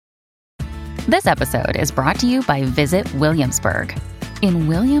This episode is brought to you by Visit Williamsburg. In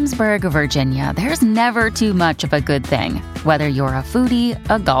Williamsburg, Virginia, there's never too much of a good thing. Whether you're a foodie,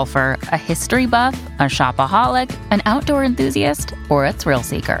 a golfer, a history buff, a shopaholic, an outdoor enthusiast, or a thrill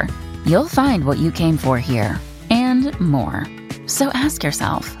seeker, you'll find what you came for here and more. So ask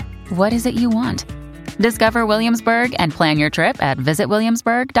yourself, what is it you want? Discover Williamsburg and plan your trip at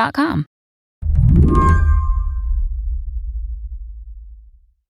visitwilliamsburg.com.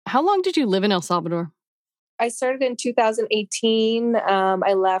 How long did you live in El Salvador? I started in 2018.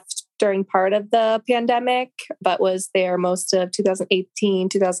 I left during part of the pandemic, but was there most of 2018,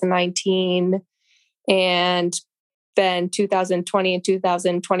 2019, and then 2020 and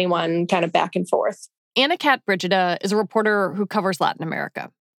 2021, kind of back and forth. Anna Kat Brigida is a reporter who covers Latin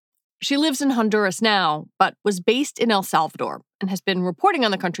America. She lives in Honduras now, but was based in El Salvador and has been reporting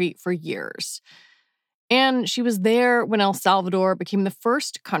on the country for years. And she was there when El Salvador became the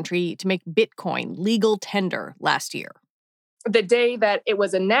first country to make Bitcoin legal tender last year. The day that it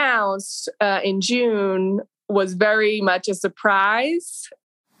was announced in June was very much a surprise.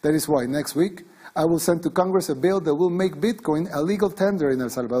 That is why next week, I will send to Congress a bill that will make Bitcoin a legal tender in El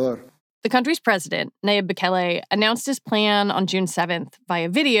Salvador. The country's president, Nayib Bukele, announced his plan on June 7th via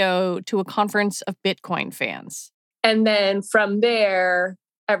video to a conference of Bitcoin fans. And then from there,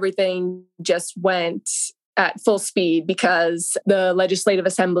 everything just went at full speed because the Legislative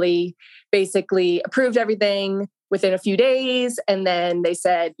Assembly basically approved everything within a few days. And then they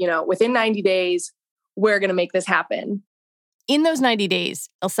said, within 90 days, we're going to make this happen. In those 90 days,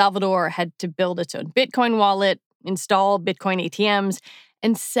 El Salvador had to build its own Bitcoin wallet, install Bitcoin ATMs,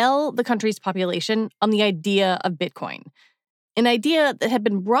 and sell the country's population on the idea of Bitcoin, an idea that had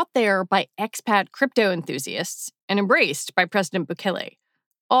been brought there by expat crypto enthusiasts and embraced by President Bukele,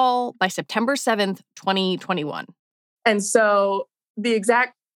 all by September 7th, 2021. And so the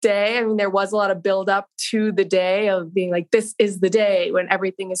exact day, there was a lot of buildup to the day of being like, this is the day when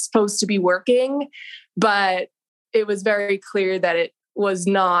everything is supposed to be working. But it was very clear that it was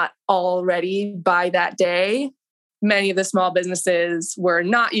not all ready by that day. Many of the small businesses were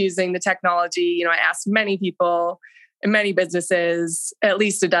not using the technology. I asked many people in many businesses, at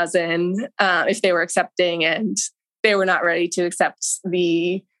least a dozen, if they were accepting, and they were not ready to accept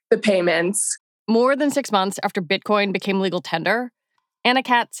the payments. More than 6 months after Bitcoin became legal tender, Anna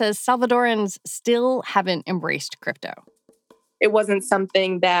Kat says Salvadorans still haven't embraced crypto. It wasn't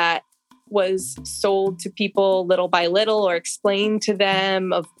something that was sold to people little by little or explained to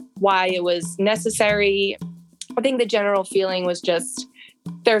them of why it was necessary. I think the general feeling was just,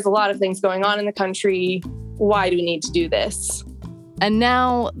 there's a lot of things going on in the country. Why do we need to do this? And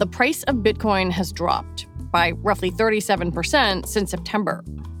now the price of Bitcoin has dropped by roughly 37% since September.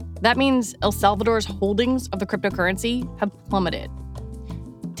 That means El Salvador's holdings of the cryptocurrency have plummeted.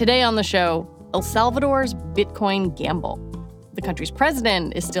 Today on the show, El Salvador's Bitcoin gamble. The country's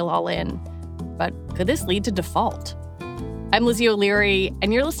president is still all in, but could this lead to default? I'm Lizzie O'Leary,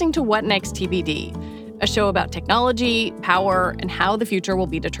 and you're listening to What Next TBD, a show about technology, power, and how the future will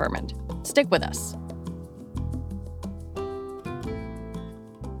be determined. Stick with us.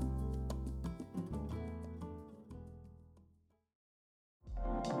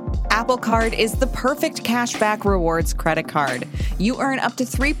 Apple Card is the perfect cashback rewards credit card. You earn up to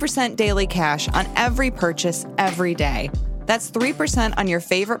 3% daily cash on every purchase every day. That's 3% on your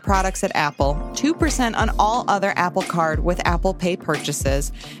favorite products at Apple, 2% on all other Apple Card with Apple Pay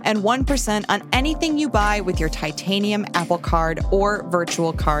purchases, and 1% on anything you buy with your titanium Apple Card or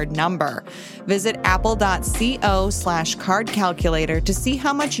virtual card number. Visit apple.co/card calculator to see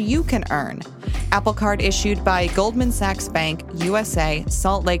how much you can earn. Apple Card issued by Goldman Sachs Bank, USA,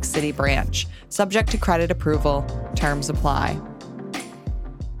 Salt Lake City branch. Subject to credit approval. Terms apply.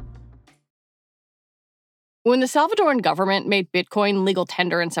 When the Salvadoran government made Bitcoin legal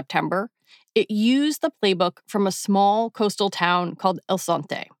tender in September, it used the playbook from a small coastal town called El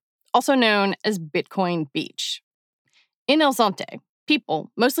Zonte, also known as Bitcoin Beach. In El Zonte, people,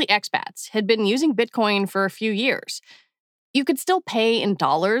 mostly expats, had been using Bitcoin for a few years. You could still pay in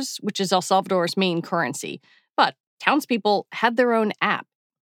dollars, which is El Salvador's main currency, but townspeople had their own app.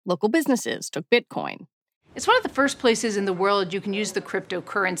 Local businesses took Bitcoin. It's one of the first places in the world you can use the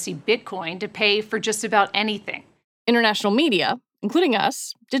cryptocurrency Bitcoin to pay for just about anything. International media, including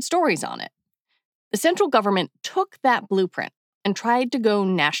us, did stories on it. The central government took that blueprint and tried to go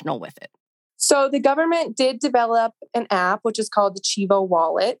national with it. So the government did develop an app, which is called the Chivo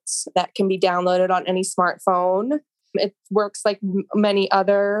Wallet, that can be downloaded on any smartphone. It works like many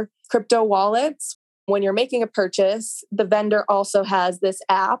other crypto wallets. When you're making a purchase, the vendor also has this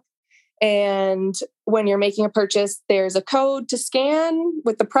app. And when you're making a purchase, there's a code to scan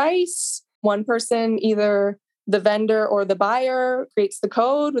with the price. one person, either the vendor or the buyer, creates the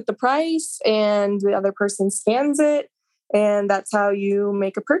code with the price and the other person scans it. And that's how you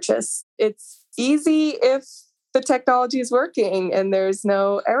make a purchase. It's easy if the technology is working and there's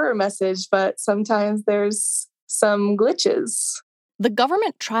no error message, but sometimes there's some glitches. The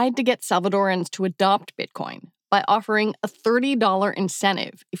government tried to get Salvadorans to adopt Bitcoin by offering a $30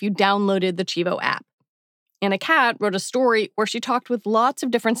 incentive if you downloaded the Chivo app. Anna Cat wrote a story where she talked with lots of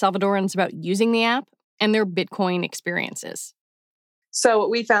different Salvadorans about using the app and their Bitcoin experiences. So what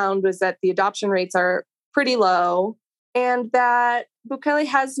we found was that the adoption rates are pretty low and that Bukele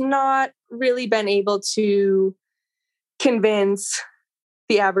has not really been able to convince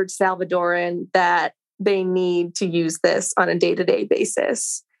the average Salvadoran that they need to use this on a day-to-day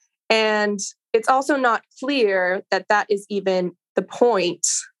basis. And it's also not clear that that is even the point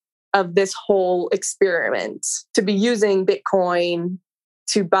of this whole experiment, to be using Bitcoin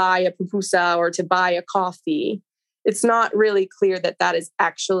to buy a pupusa or to buy a coffee. It's not really clear that that is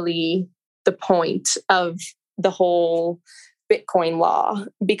actually the point of the whole Bitcoin law,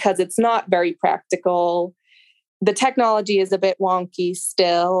 because it's not very practical. The technology is a bit wonky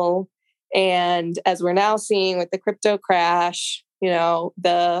still. And as we're now seeing with the crypto crash,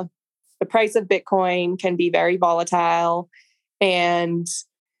 the price of Bitcoin can be very volatile. And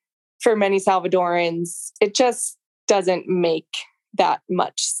for many Salvadorans, it just doesn't make that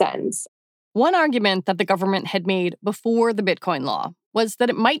much sense. One argument that the government had made before the Bitcoin law was that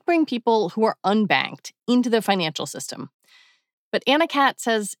it might bring people who are unbanked into the financial system. But Anna Cat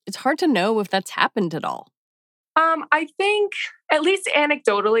says it's hard to know if that's happened at all. I think, at least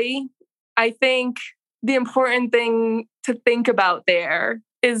anecdotally, I think the important thing to think about there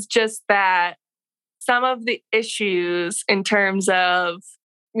is just that some of the issues in terms of,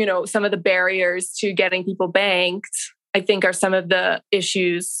 some of the barriers to getting people banked, I think are some of the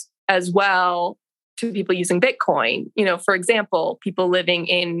issues as well to people using Bitcoin. For example, people living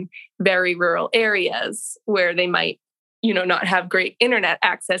in very rural areas where they might, not have great internet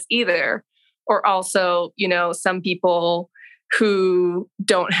access either. Or also, some people who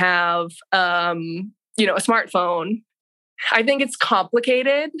don't have, a smartphone. I think it's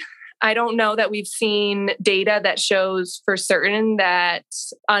complicated. I don't know that we've seen data that shows for certain that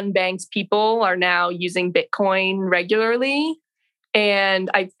unbanked people are now using Bitcoin regularly. And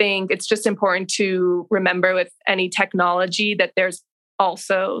I think it's just important to remember with any technology that there's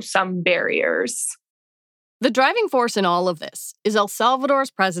also some barriers. The driving force in all of this is El Salvador's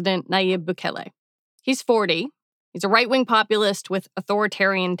president, Nayib Bukele. He's 40. He's a right-wing populist with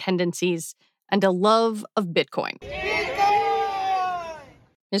authoritarian tendencies and a love of Bitcoin.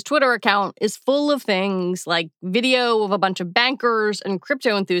 His Twitter account is full of things like video of a bunch of bankers and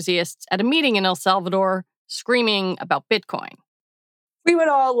crypto enthusiasts at a meeting in El Salvador screaming about Bitcoin. We would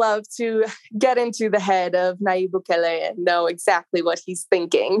all love to get into the head of Nayib Bukele and know exactly what he's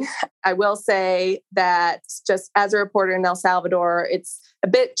thinking. I will say that just as a reporter in El Salvador, it's a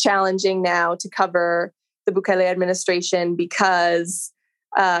bit challenging now to cover the Bukele administration because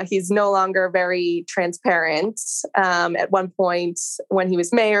he's no longer very transparent. At one point, when he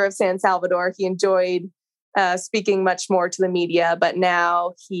was mayor of San Salvador, he enjoyed speaking much more to the media, but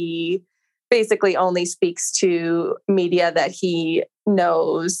now he basically only speaks to media that he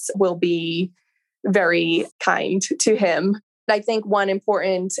knows will be very kind to him. I think one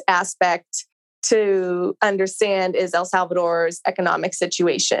important aspect to understand is El Salvador's economic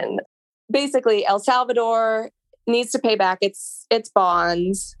situation. Basically, El Salvador needs to pay back its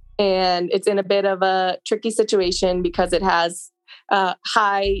bonds, and it's in a bit of a tricky situation because it has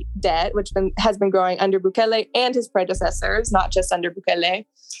high debt, which has been growing under Bukele and his predecessors, not just under Bukele.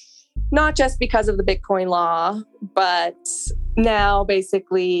 Not just because of the Bitcoin law, but now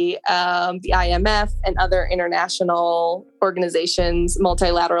basically the IMF and other international organizations,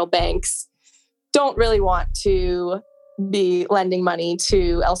 multilateral banks, don't really want to be lending money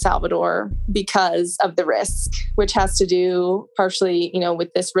to El Salvador because of the risk, which has to do partially,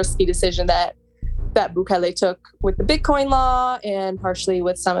 with this risky decision that Bukele took with the Bitcoin law and partially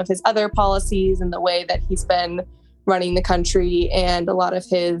with some of his other policies and the way that he's been running the country and a lot of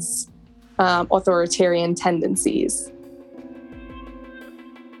his authoritarian tendencies.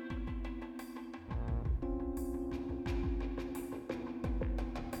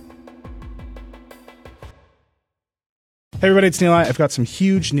 Hey everybody, it's Neil. I've got some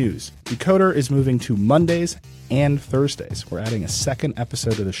huge news. Decoder is moving to Mondays and Thursdays. We're adding a second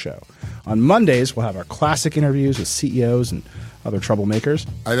episode of the show. On Mondays, we'll have our classic interviews with CEOs and other troublemakers.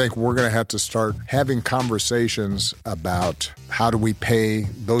 I think we're going to have to start having conversations about how do we pay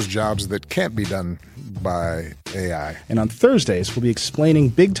those jobs that can't be done by AI. And on Thursdays, we'll be explaining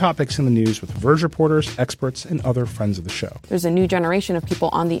big topics in the news with Verge reporters, experts, and other friends of the show. There's a new generation of people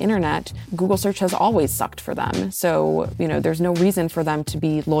on the internet. Google search has always sucked for them. So, there's no reason for them to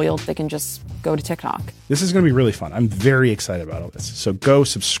be loyal. They can just go to TikTok. This is going to be really fun. I'm very excited about all this. So go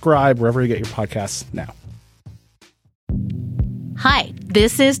subscribe wherever you get your podcasts now. Hi,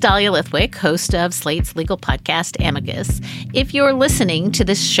 this is Dahlia Lithwick, host of Slate's legal podcast, Amicus. If you're listening to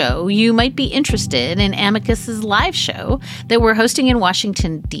this show, you might be interested in Amicus's live show that we're hosting in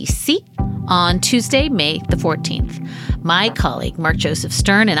Washington, D.C. on Tuesday, May the 14th. My colleague, Mark Joseph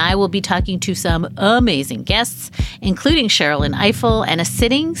Stern, and I will be talking to some amazing guests, including Sherrilyn Ifill and a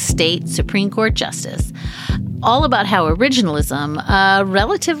sitting state Supreme Court justice, all about how originalism, a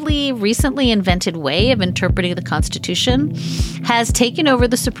relatively recently invented way of interpreting the Constitution, has taken over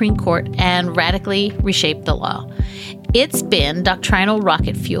the Supreme Court and radically reshaped the law. It's been doctrinal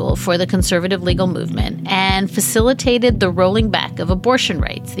rocket fuel for the conservative legal movement and facilitated the rolling back of abortion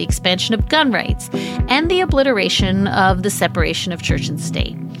rights, the expansion of gun rights, and the obliteration of the separation of church and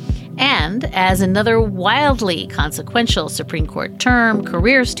state. And as another wildly consequential Supreme Court term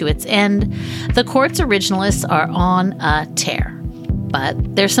careers to its end, the court's originalists are on a tear. But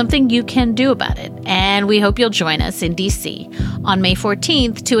there's something you can do about it, and we hope you'll join us in D.C. on May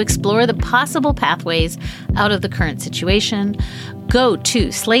 14th to explore the possible pathways out of the current situation. Go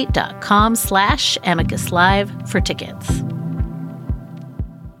to slate.com/Amicus Live for tickets.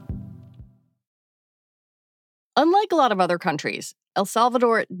 Unlike a lot of other countries, El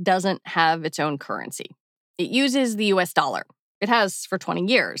Salvador doesn't have its own currency. It uses the US dollar. It has for 20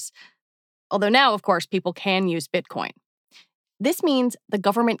 years. Although now, of course, people can use Bitcoin. This means the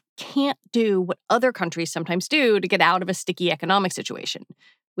government can't do what other countries sometimes do to get out of a sticky economic situation,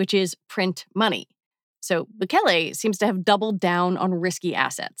 which is print money. So Bukele seems to have doubled down on risky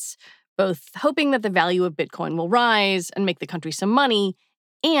assets, both hoping that the value of Bitcoin will rise and make the country some money,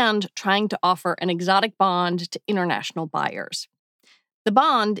 and trying to offer an exotic bond to international buyers. The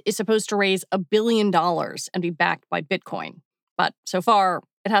bond is supposed to raise $1 billion and be backed by Bitcoin, but so far,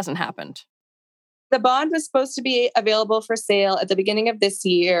 it hasn't happened. The bond was supposed to be available for sale at the beginning of this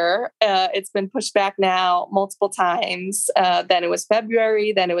year. It's been pushed back now multiple times. Then it was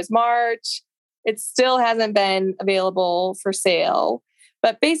February, then it was March. It still hasn't been available for sale.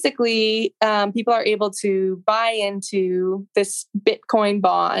 But basically, people are able to buy into this Bitcoin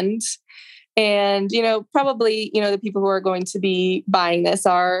bond. And, probably, the people who are going to be buying this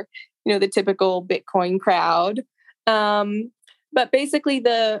are, the typical Bitcoin crowd. But basically,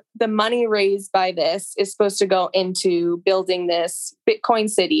 the money raised by this is supposed to go into building this Bitcoin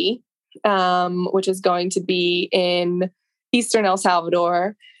city, which is going to be in eastern El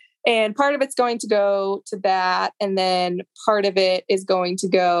Salvador. And part of it's going to go to that. And then part of it is going to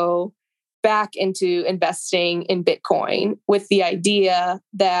go back into investing in Bitcoin with the idea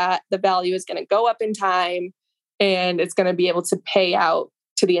that the value is going to go up in time and it's going to be able to pay out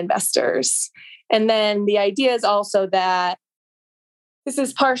to the investors. And then the idea is also that this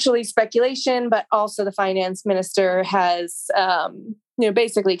is partially speculation, but also the finance minister has,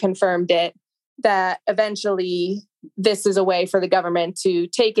 basically confirmed it, that eventually this is a way for the government to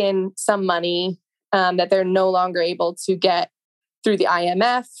take in some money that they're no longer able to get through the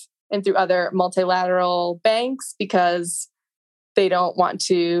IMF and through other multilateral banks because they don't want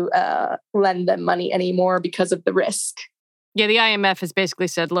to lend them money anymore because of the risk. Yeah, the IMF has basically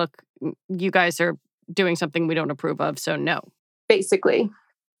said, look, you guys are doing something we don't approve of, so no. Basically.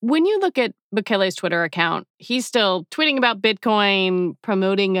 When you look at Bukele's Twitter account, he's still tweeting about Bitcoin,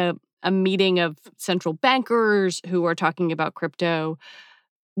 promoting a meeting of central bankers who are talking about crypto.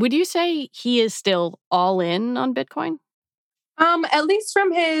 Would you say he is still all in on Bitcoin? At least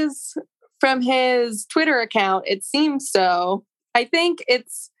from his Twitter account, it seems so. I think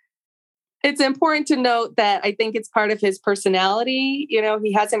it's important to note that I think it's part of his personality.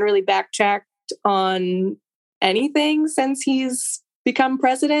 He hasn't really backtracked on anything since he's become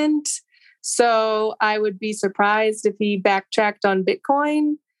president. So I would be surprised if he backtracked on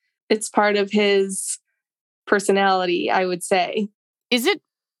Bitcoin. It's part of his personality, I would say. Is it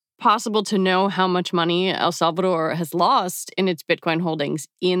possible to know how much money El Salvador has lost in its Bitcoin holdings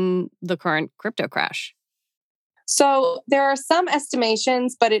in the current crypto crash? So there are some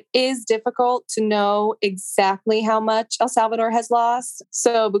estimations, but it is difficult to know exactly how much El Salvador has lost.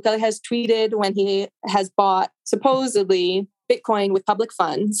 So Bukele has tweeted when he has bought supposedly Bitcoin with public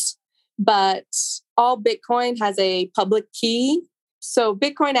funds, but all Bitcoin has a public key. So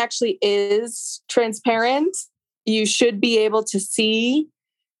Bitcoin actually is transparent. You should be able to see,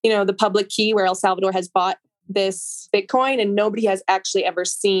 the public key where El Salvador has bought this Bitcoin, and nobody has actually ever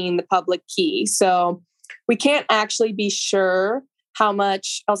seen the public key. So we can't actually be sure how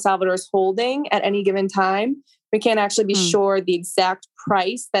much El Salvador is holding at any given time. We can't actually be sure the exact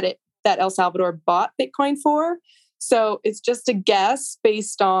price that El Salvador bought Bitcoin for. So it's just a guess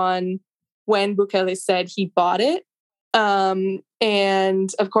based on when Bukele said he bought it.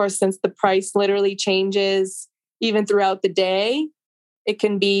 And of course, since the price literally changes even throughout the day, it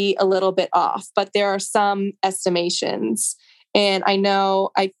can be a little bit off, but there are some estimations. And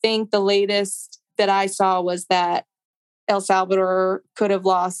I think the latest that I saw was that El Salvador could have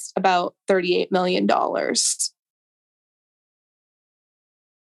lost about $38 million.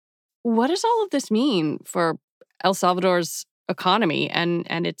 What does all of this mean for El Salvador's economy and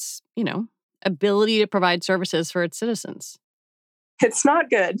its, ability to provide services for its citizens? It's not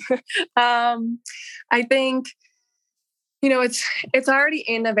good. I think, it's already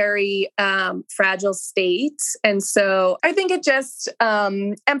in a very fragile state. And so I think it just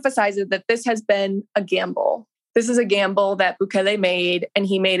emphasizes that this has been a gamble. This is a gamble that Bukele made, and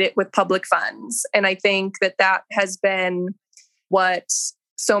he made it with public funds. And I think that has been what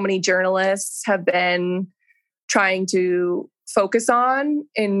so many journalists have been trying to focus on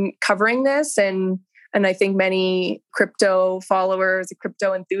in covering this. And I think many crypto followers,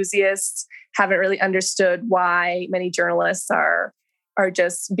 crypto enthusiasts haven't really understood why many journalists are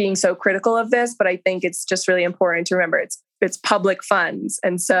just being so critical of this. But I think it's just really important to remember it's public funds.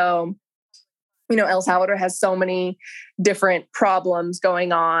 And so, El Salvador has so many different problems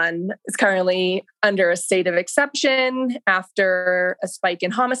going on. It's currently under a state of exception after a spike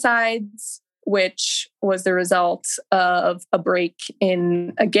in homicides, which was the result of a break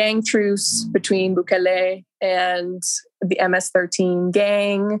in a gang truce between Bukele and the MS-13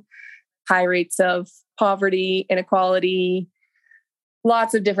 gang, high rates of poverty, inequality,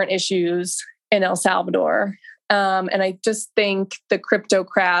 lots of different issues in El Salvador. And I just think the crypto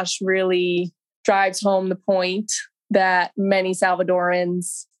crash really drives home the point that many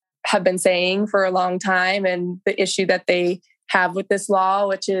Salvadorans have been saying for a long time, and the issue that they have with this law,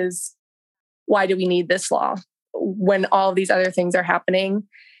 which is, why do we need this law when all of these other things are happening?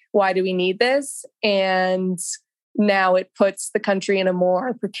 Why do we need this? And now it puts the country in a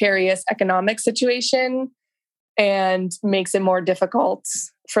more precarious economic situation and makes it more difficult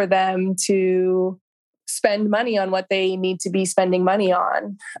for them to spend money on what they need to be spending money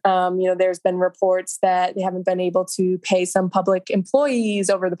on. There's been reports that they haven't been able to pay some public employees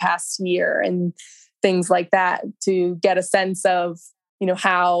over the past year and things like that, to get a sense of,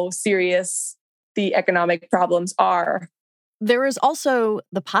 how serious the economic problems are. There is also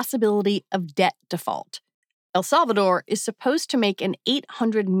the possibility of debt default. El Salvador is supposed to make an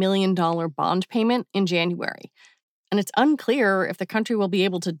 $800 million bond payment in January, and it's unclear if the country will be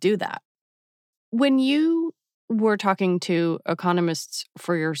able to do that. When you were talking to economists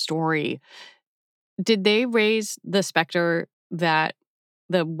for your story, did they raise the specter that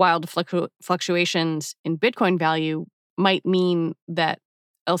the wild fluctuations in Bitcoin value might mean that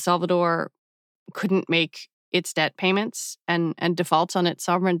El Salvador couldn't make its debt payments and defaults on its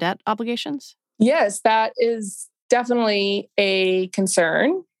sovereign debt obligations? Yes, that is definitely a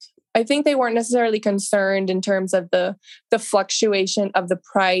concern. I think they weren't necessarily concerned in terms of the fluctuation of the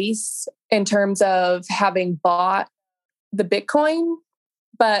price in terms of having bought the Bitcoin,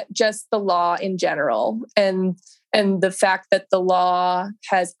 but just the law in general, and the fact that the law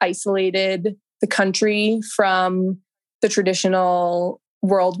has isolated the country from the traditional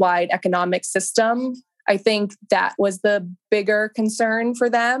worldwide economic system. I think that was the bigger concern for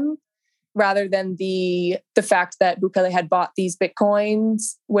them, rather than the fact that Bukele had bought these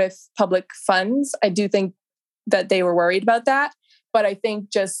Bitcoins with public funds. I do think that they were worried about that. But I think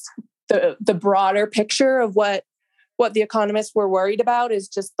just the broader picture of what the economists were worried about is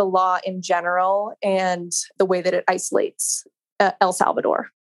just the law in general and the way that it isolates El Salvador.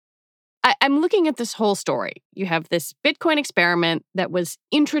 I'm looking at this whole story. You have this Bitcoin experiment that was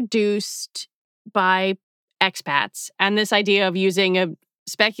introduced by expats, and this idea of using a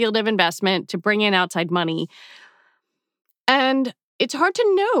speculative investment to bring in outside money. And it's hard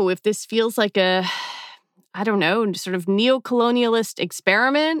to know if this feels like a, sort of neo-colonialist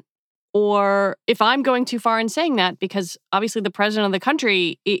experiment, or if I'm going too far in saying that, because obviously the president of the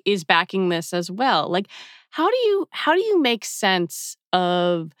country is backing this as well. Like, how do you make sense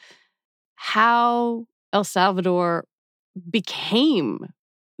of how El Salvador became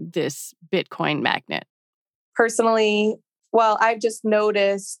this Bitcoin magnet? Personally, well, I've just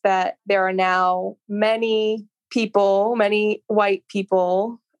noticed that there are now many white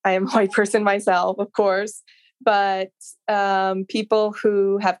people. I am a white person myself, of course, but people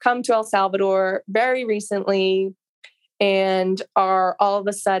who have come to El Salvador very recently and are all of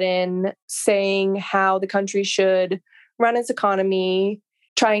a sudden saying how the country should run its economy,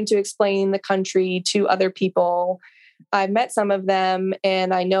 trying to explain the country to other people. I've met some of them,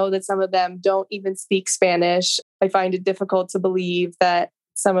 and I know that some of them don't even speak Spanish. I find it difficult to believe that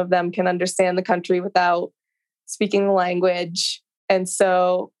some of them can understand the country without speaking the language. And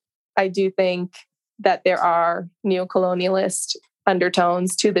so I do think that there are neocolonialist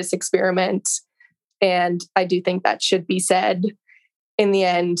undertones to this experiment. And I do think that should be said. In the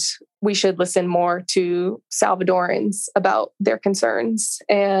end, we should listen more to Salvadorans about their concerns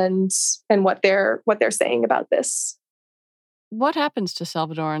and what they're saying about this. What happens to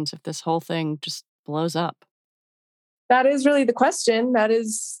Salvadorans if this whole thing just blows up? That is really the question. That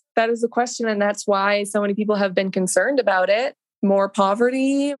is the question. And that's why so many people have been concerned about it. More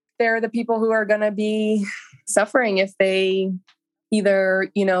poverty. They're the people who are going to be suffering if they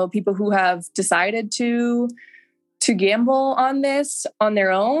either, people who have decided to gamble on this on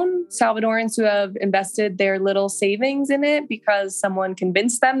their own, Salvadorans who have invested their little savings in it because someone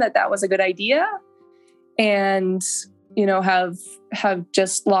convinced them that that was a good idea, and have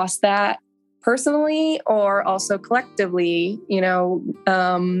just lost that personally or also collectively,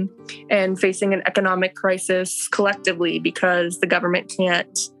 and facing an economic crisis collectively because the government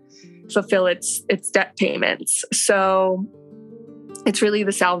can't fulfill its debt payments. So it's really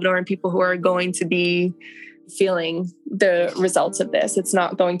the Salvadoran people who are going to be feeling the results of this. It's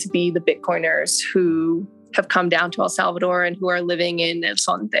not going to be the Bitcoiners who have come down to El Salvador and who are living in El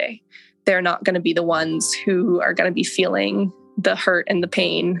Zonte. They're not going to be the ones who are going to be feeling the hurt and the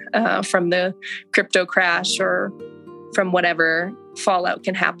pain from the crypto crash or from whatever fallout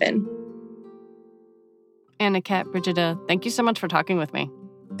can happen. Anna Kat Brigida, thank you so much for talking with me.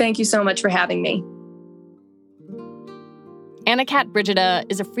 Thank you so much for having me. Anna Kat Brigida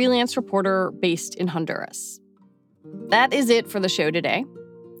is a freelance reporter based in Honduras. That is it for the show today.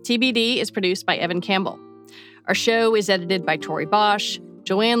 TBD is produced by Evan Campbell. Our show is edited by Tori Bosch.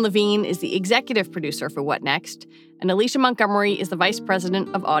 Joanne Levine is the executive producer for What Next, and Alicia Montgomery is the vice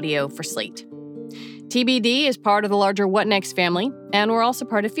president of audio for Slate. TBD is part of the larger What Next family, and we're also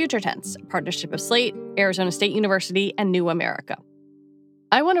part of Future Tense, a partnership of Slate, Arizona State University, and New America.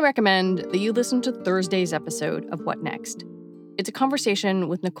 I want to recommend that you listen to Thursday's episode of What Next. It's a conversation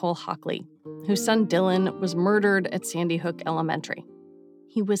with Nicole Hockley, whose son Dylan was murdered at Sandy Hook Elementary.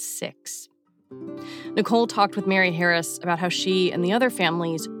 He was 6. Nicole talked with Mary Harris about how she and the other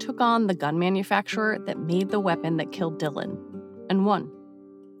families took on the gun manufacturer that made the weapon that killed Dylan and won.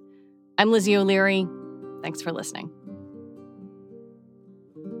 I'm Lizzie O'Leary. Thanks for listening.